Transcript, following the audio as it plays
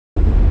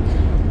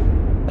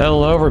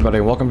Hello everybody,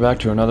 welcome back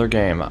to another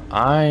game.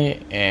 I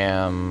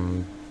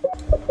am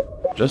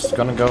just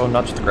gonna go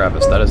nuts with the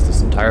Gravis. That is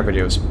this entire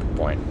video's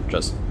point.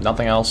 Just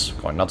nothing else,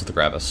 going nuts with the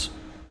Gravis.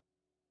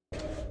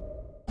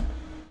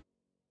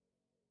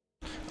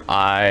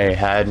 I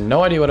had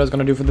no idea what I was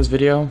gonna do for this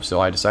video,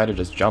 so I decided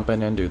to just jump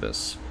in and do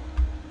this.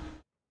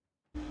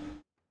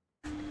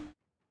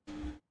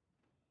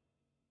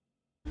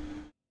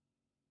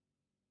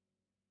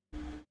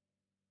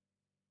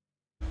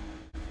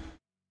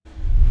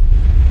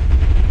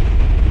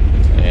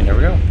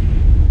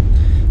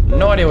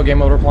 No idea what game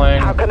mode we're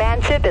playing. Our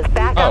command ship is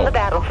back on the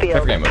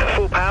battlefield. Game mode.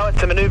 Full power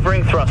to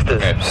maneuvering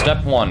thrusters. Okay,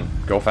 step 1.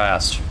 Go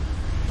fast.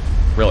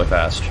 Really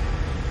fast.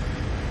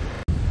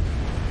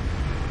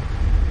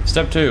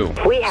 Step 2.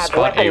 We have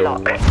spot weapon a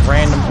lock.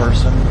 random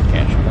person.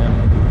 Can't shoot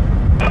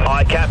him.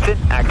 Aye, Captain.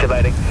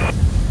 Activating.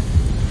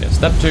 Okay,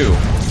 step 2.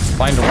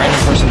 Find a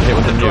random person to hit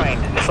with a Drain.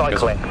 nuke.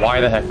 Cycling. Because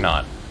why the heck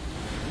not?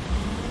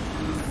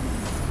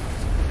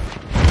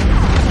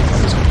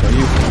 I'm just gonna kill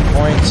you for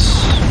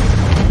points.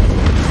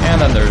 And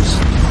then there's...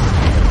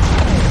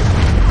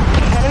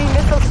 Enemy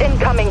missiles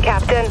incoming,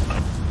 Captain.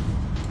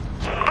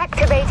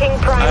 Activating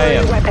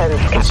primary weapons,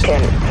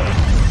 Captain.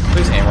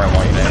 Please aim where I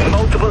want you to aim.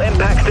 Multiple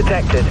impacts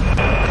detected.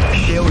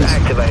 Shield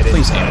activated.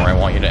 Please aim where I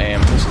want you to aim.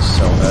 This is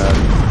so bad.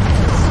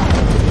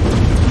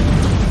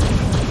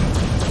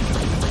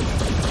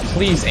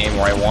 Please aim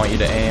where I want you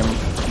to aim.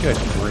 Good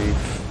grief.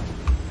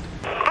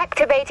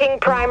 Activating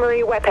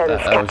primary weapons,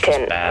 That was Captain.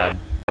 just bad.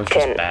 That was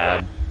just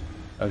bad.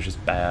 That was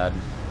just bad.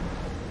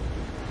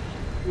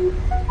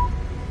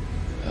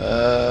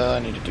 I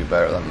need to do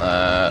better than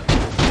that.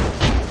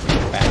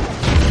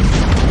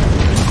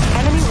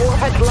 Enemy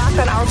warheads locked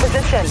on our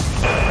position.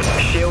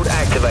 Shield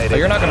activated. Oh,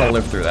 you're not gonna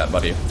live through that,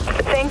 buddy.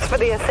 Thanks for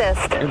the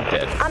assist. You're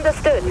dead.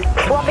 Understood.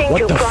 Swapping What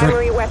to the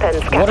primary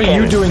weapons, Captain. What are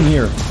you doing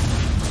here?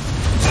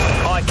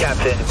 Aye,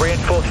 Captain.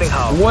 Reinforcing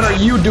hull. What are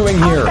you doing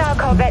here? Hostile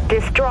corvette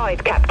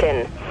destroyed,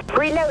 Captain.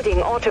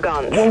 Reloading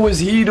autogons. What was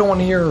he doing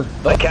here?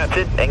 Aye,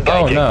 Captain.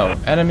 Engaging. Oh no,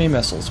 enemy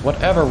missiles.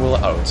 Whatever will...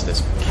 Oh, it's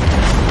this.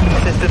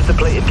 Systems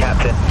depleted,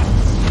 Captain.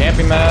 Can't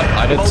be mad.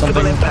 I did Multiple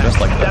something impacts. just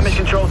like Damage this.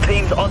 control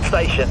teams on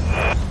station.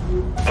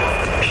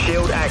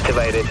 Shield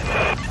activated.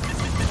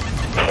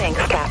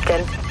 Thanks,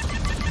 Captain.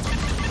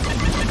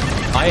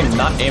 I am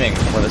not aiming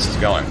where this is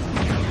going.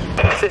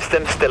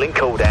 System still in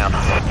cooldown.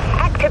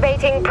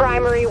 Activating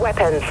primary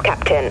weapons,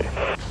 Captain.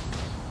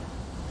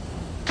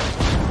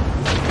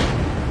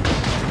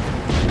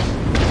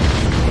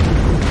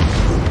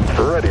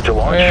 Ready to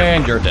launch.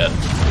 And you're dead.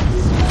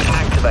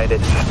 Activated.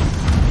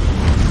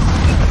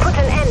 Put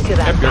an end to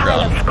that Yep, you're pile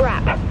gone. of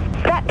scrap.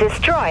 That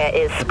destroyer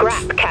is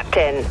scrap,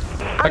 Captain.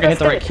 If I can hit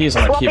the right keys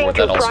on my Swapping keyboard,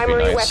 to that'd also be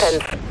primary nice.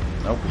 weapons.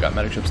 Nope, we got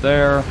medic ships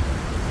there.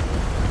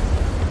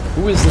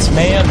 Who is this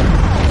man?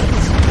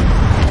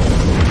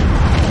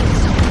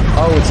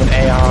 Oh, it's an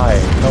AI.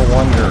 No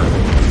wonder.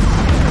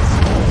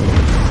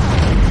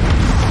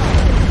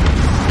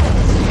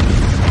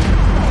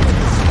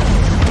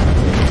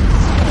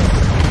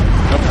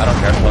 Nope, I don't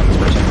care. I'm killing this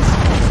person.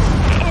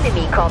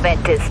 Enemy corvette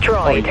Oh,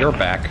 destroyed. you're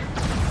back.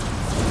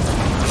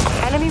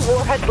 Enemy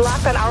warheads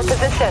locked on our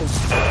position.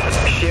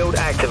 Shield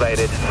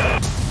activated.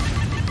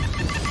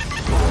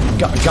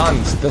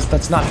 Guns,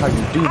 that's not how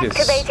you do this.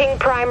 Activating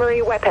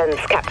primary weapons,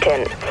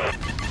 Captain.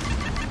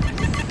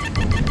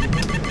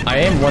 I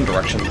aim one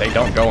direction, they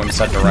don't go in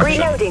said direction.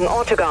 Reloading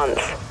autogons.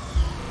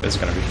 This is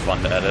gonna be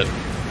fun to edit.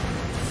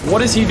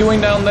 What is he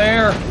doing down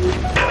there?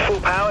 Full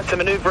power to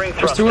maneuvering There's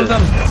thrusters. 2 of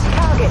them.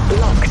 Target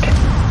locked.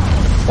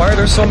 Why are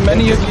there so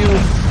many of you?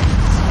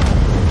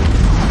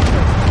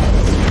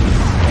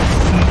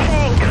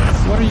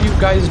 Thanks. What are you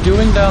guys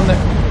doing down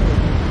there?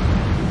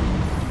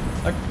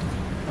 Like,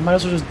 I might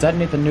as well just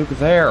detonate the nuke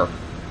there.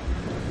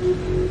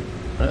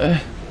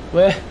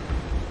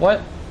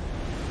 What?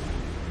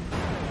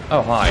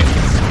 Oh, hi.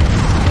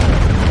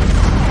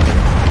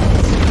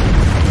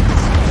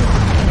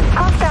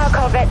 Hostile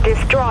corvette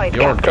destroyed,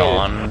 You're Captain.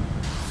 gone.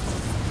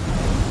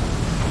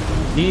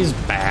 He's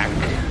back.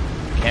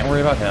 Can't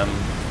worry about him.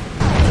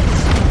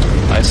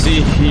 I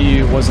see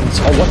he wasn't...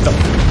 Oh, what the...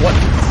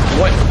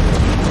 What?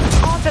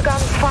 Autogun,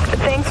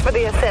 thanks for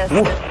the assist.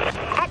 Whoa.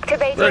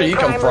 Activating Where did he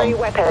come primary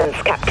from? weapons,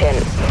 Captain.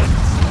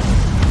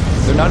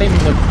 They're not even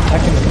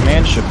protecting the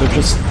command ship, they're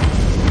just...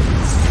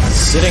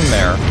 sitting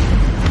there.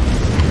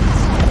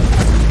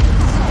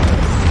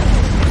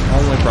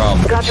 Only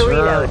problem. Got to Sir,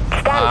 reload.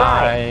 Stand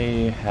by.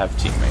 I have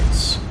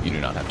teammates. You do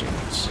not have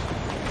teammates.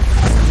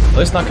 At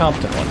least not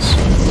competent ones.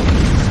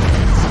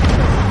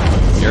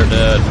 You're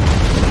dead.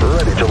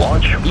 Ready to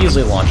launch.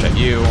 Easily launch at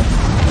you.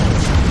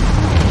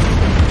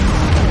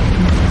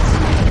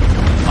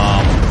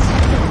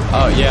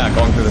 Oh yeah,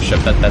 going through the ship.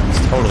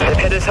 That's totally Hit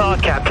wrong. us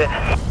hard, Captain.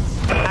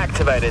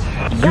 Activated. You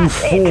That's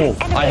fool!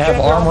 it. Enemy I have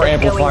Dreadnought armor is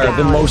going amplifier,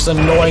 the down. most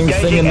annoying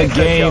thing in the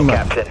Engaging game. exoshell,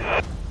 Captain.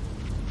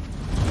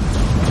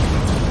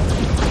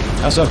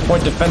 I also have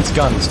point defense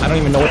guns. I don't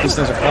even know what these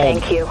things are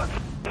called. Thank you.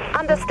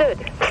 Understood.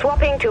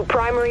 Swapping to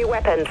primary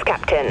weapons,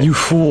 Captain. You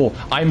fool!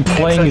 I'm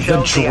playing the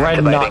Exoshells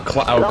Dreadnought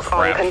deactivating. Oh Lock on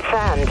crap.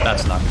 confirmed.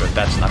 That's not good,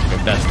 that's not good,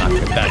 that's not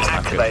good, that's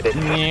not Activated.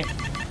 good.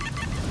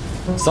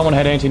 Nyeh. Someone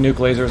had anti-nuke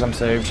lasers, I'm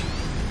saved.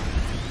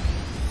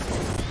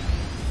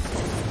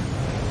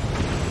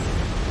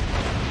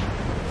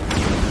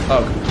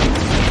 Oh.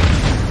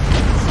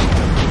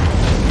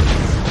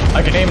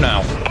 I can aim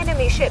now.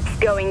 Enemy ships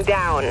going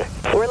down.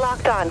 We're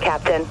locked on,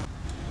 Captain.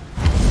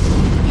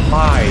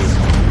 Hi.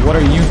 What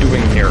are you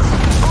doing here?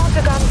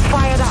 Autoguns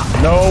fired up.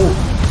 No.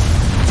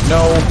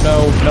 No,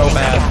 no, no,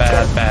 bad,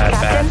 bad, bad,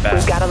 Captain, bad,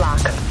 we've bad. got a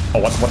lock. Oh,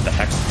 what the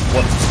heck?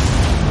 What?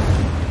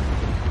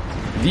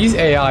 These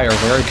AI are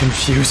very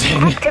confusing.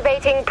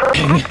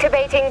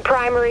 Activating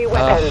primary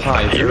weapons.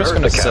 Hi, if you're just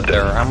gonna sit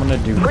there, I'm gonna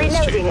do this to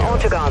Reloading you.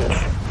 autoguns.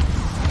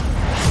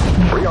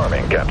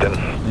 Rearming, Captain.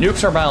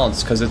 Nukes are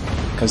balanced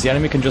because the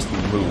enemy can just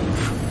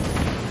move.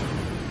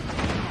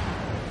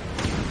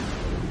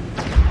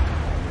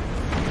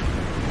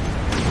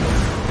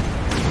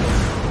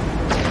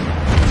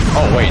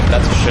 Oh wait,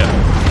 that's a ship. I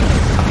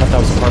thought that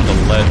was part of the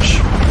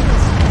ledge.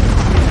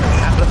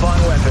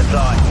 Amplifying weapons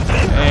on.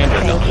 And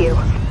you're Thank done. you.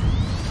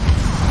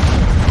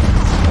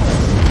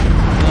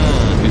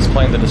 He's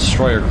playing the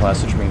Destroyer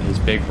class, which means he's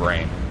big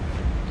brain.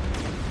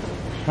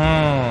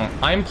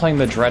 I'm playing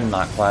the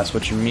Dreadnought class,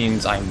 which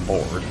means I'm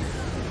bored.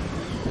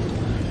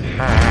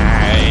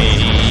 Hi.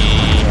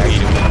 How you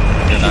doing?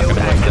 You're not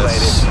gonna win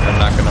this. You're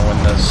not gonna win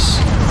this.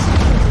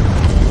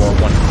 You are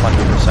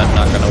 100%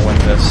 not gonna win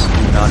this.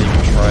 Do not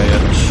even try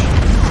it.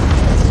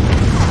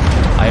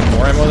 I have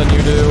more ammo than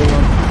you do.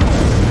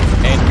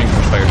 And you're being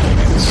pushed by your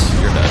teammates.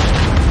 You're dead.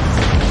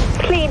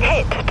 Clean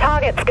hit.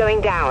 Targets going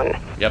down.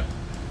 Yep.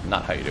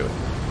 Not how you do it.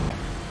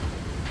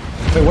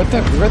 Wait, where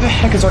the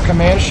heck is our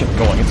command ship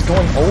going? It's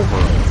going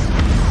over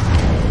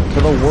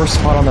to the worst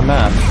spot on the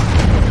map.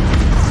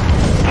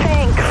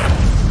 Thanks.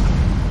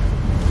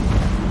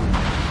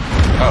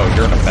 Oh,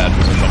 you're in a bad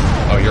position.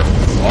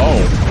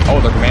 Oh,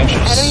 the command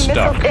ship's Enemy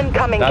stuck. missiles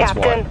incoming, That's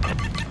Captain. why.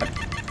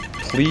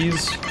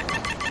 Please.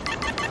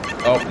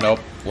 Oh, nope.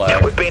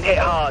 Lag. We've been hit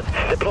hard.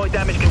 Deploy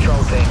damage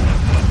control team.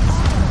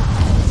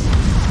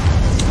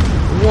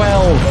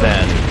 Well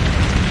then.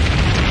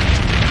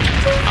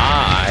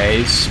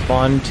 I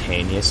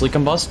spontaneously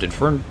combusted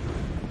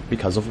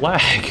because of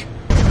lag.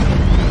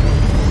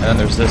 And then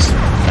there's this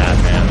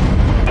madman.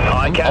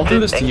 I'll do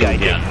this to you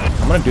again.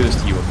 I'm gonna do this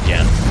to you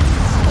again.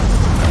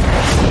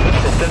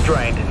 System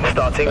drained.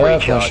 Starting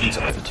recharge.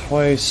 Flushing it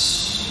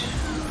twice.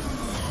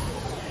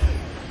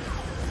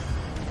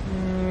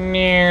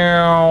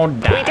 Meow.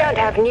 We don't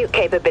have nuke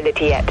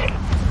capability yet.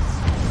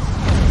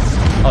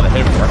 Oh, they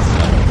hit him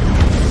directly.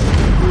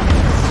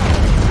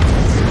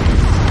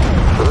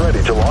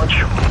 Ready to launch.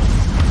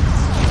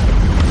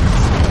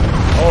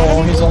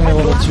 Oh, he's only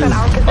level 2.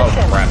 Locked on our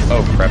position.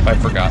 Oh crap, I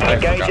forgot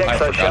Engage about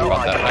exoshell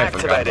that. icon I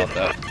forgot activated.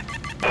 about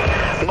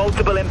that.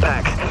 Multiple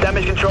impacts.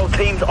 Damage control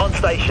teams on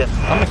station.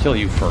 I'm gonna kill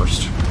you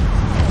first. You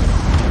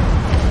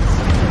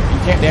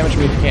can't damage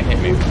me if you can't hit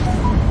me.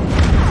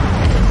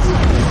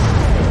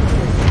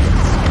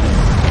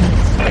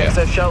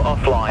 Exoshell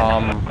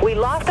offline. We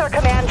lost our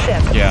command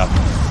ship. Yeah.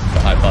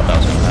 I thought that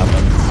was gonna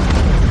happen.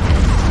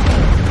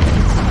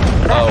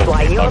 That's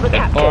why you're the hit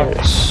captain.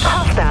 box.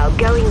 Hostile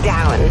going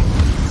down.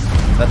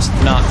 That's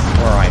not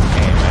where I'm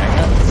aiming.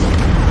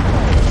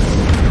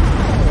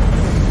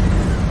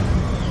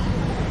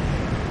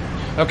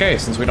 Okay,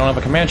 since we don't have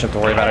a command ship to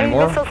worry about Enemy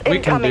anymore, missiles we can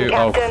incoming, do.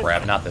 Captain. Oh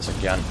crap! Not this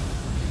again.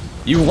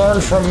 You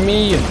learned from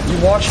me. You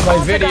watched my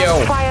video.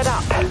 Autoguns fired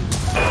up.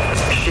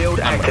 Shield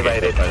I'm gonna get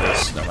activated. hit by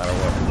this, no matter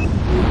what.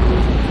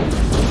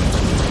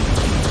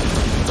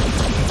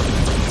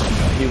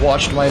 He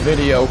watched my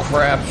video.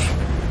 Crap.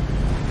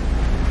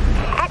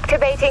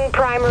 Activating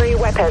primary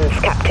weapons,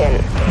 Captain.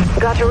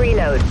 Got to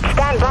reload.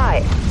 Stand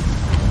by.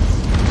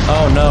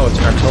 Oh no, it's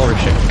an artillery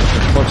ship. The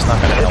cloak's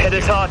not gonna help. Hit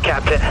us hard,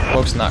 Captain.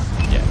 Cloak's not.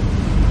 Yeah.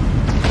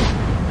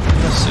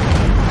 Let's see.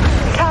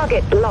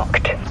 Target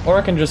locked. Or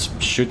I can just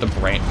shoot the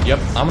brain. Yep,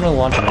 I'm gonna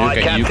launch a nuke Alright,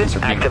 at you Captain, because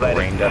you're being activated.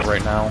 brain dead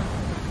right now.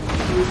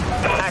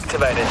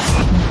 Activated.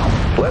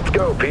 Let's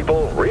go,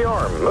 people.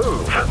 Rearm.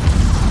 Move.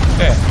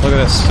 Okay, look at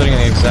this, sitting in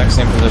the exact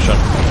same position.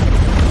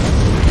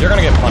 You're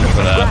gonna get punished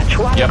for that. Scratch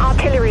one Yep.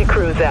 artillery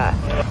cruiser.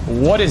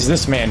 What is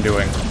this man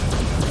doing?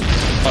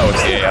 Oh,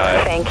 it's the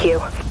AI. Thank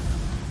you.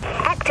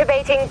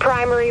 Activating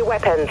primary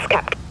weapons,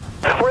 Captain.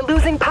 We're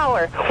losing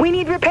power. We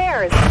need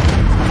repairs.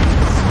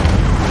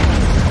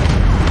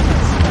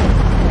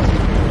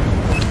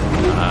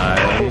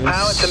 Full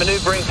power to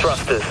maneuvering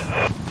thrusters.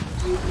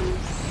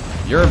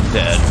 You're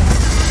dead,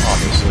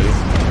 obviously.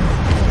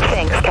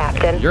 Thanks,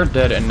 Captain. You're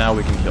dead, and now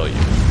we can kill you.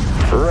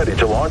 Ready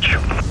to launch.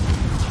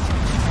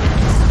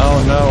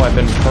 Oh no, I've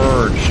been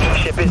purged.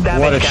 Ship is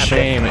damaged, What a Captain.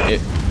 shame.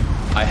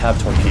 I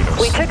have torpedoes.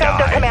 We took out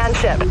their Die. command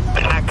ship.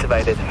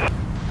 Activated.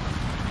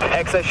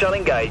 Exoshell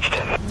engaged.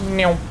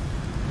 Meow.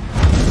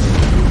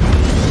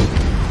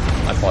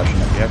 I probably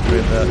shouldn't have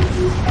deactivated that.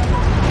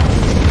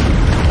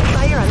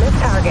 Fire on this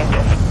target.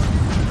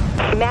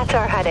 Match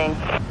our heading.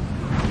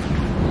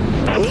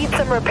 Need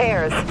some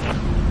repairs.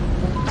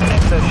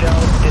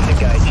 Exoshell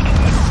disengaged.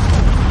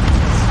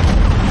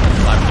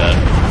 I'm dead.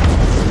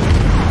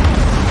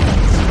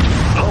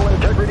 Hull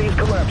integrity is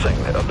collapsing.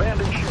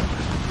 Abandon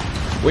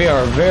ship. We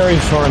are very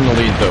far in the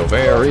lead, though.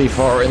 Very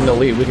far in the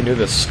lead. We can do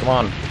this. Come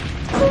on.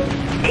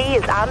 He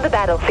is on the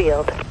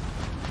battlefield.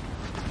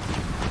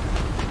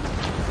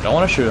 Don't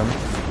want to shoot him.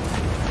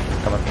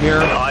 Come up here.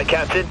 Aye,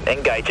 Captain.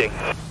 Engaging.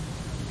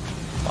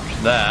 Watch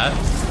that.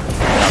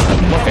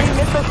 I'm looking.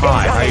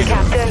 Hi, how you doing?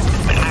 Captain.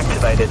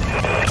 Activated.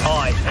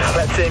 Aye.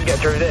 Let's see him get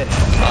through this.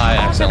 I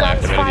accidentally Autoguns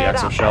activated the fired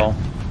exo up. shell.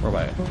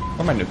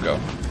 Where'd my nuke go?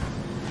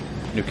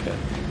 Nuke hit.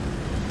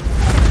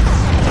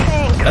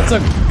 Thanks. That's a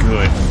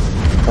good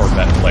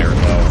Corvette player,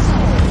 though.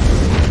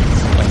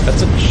 Like,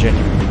 that's a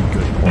genuinely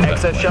good Corvette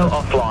Exoshell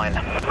player.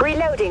 offline.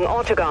 Reloading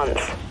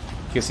autoguns.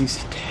 Because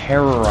he's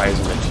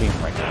terrorizing the team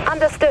right now.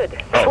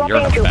 Understood. Oh, you're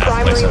in Swapping a to bad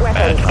place primary at a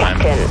bad weapons, time.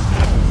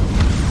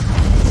 Captain.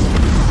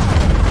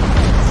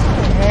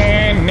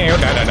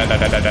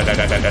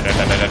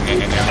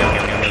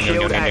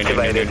 Shield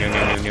activated.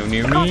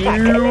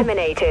 Contact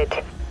eliminated.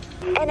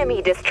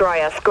 Enemy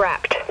destroyer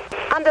scrapped.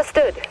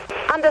 Understood.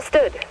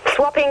 Understood.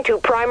 Swapping to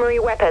primary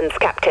weapons,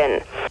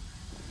 Captain.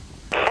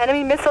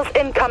 Enemy missiles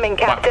incoming,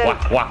 Captain.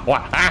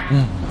 What? Ah!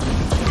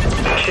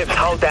 Ship's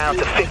hull down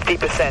to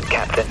 50%,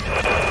 Captain.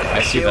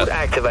 I see Shield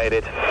that.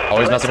 activated.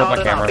 Always Let's messing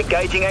with my harden up. camera.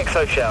 Engaging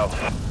Exoshell.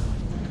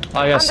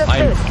 Oh yes, Understood.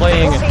 I'm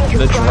playing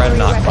the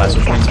Dreadnought class,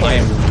 which means I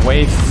am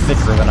way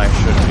thicker than I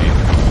should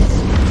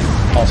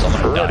be. Also, I'm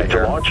gonna die Ready to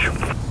here. launch.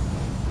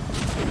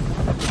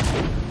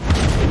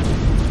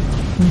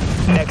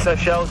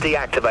 Exoshell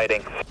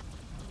deactivating.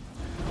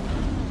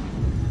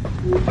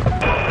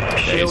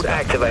 Shield got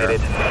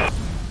activated.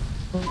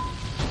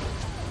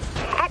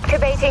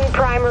 Activating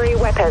primary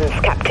weapons,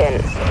 Captain.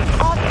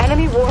 All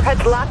enemy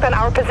warheads locked on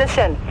our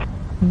position.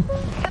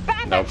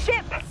 Abandon Nope.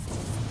 ship!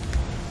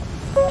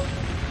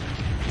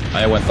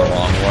 I went the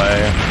wrong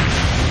way.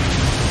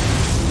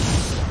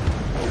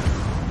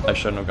 I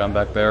shouldn't have gone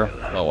back there.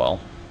 Oh well.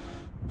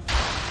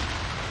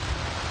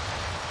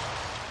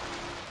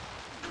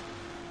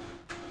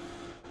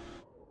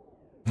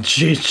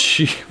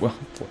 GG. Well,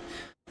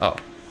 oh.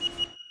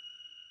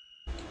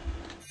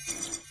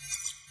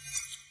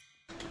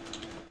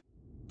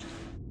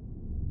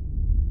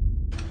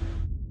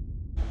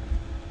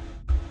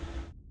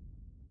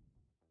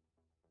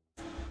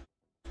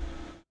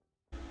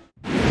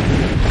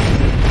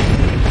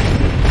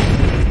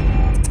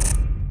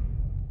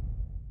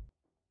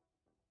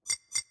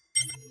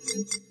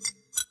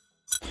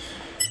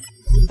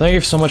 Thank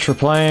you so much for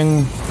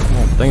playing.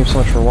 Thank you so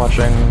much for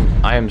watching.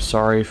 I am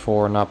sorry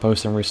for not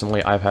posting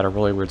recently. I've had a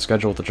really weird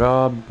schedule with the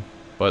job,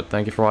 but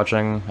thank you for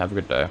watching. Have a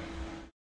good day.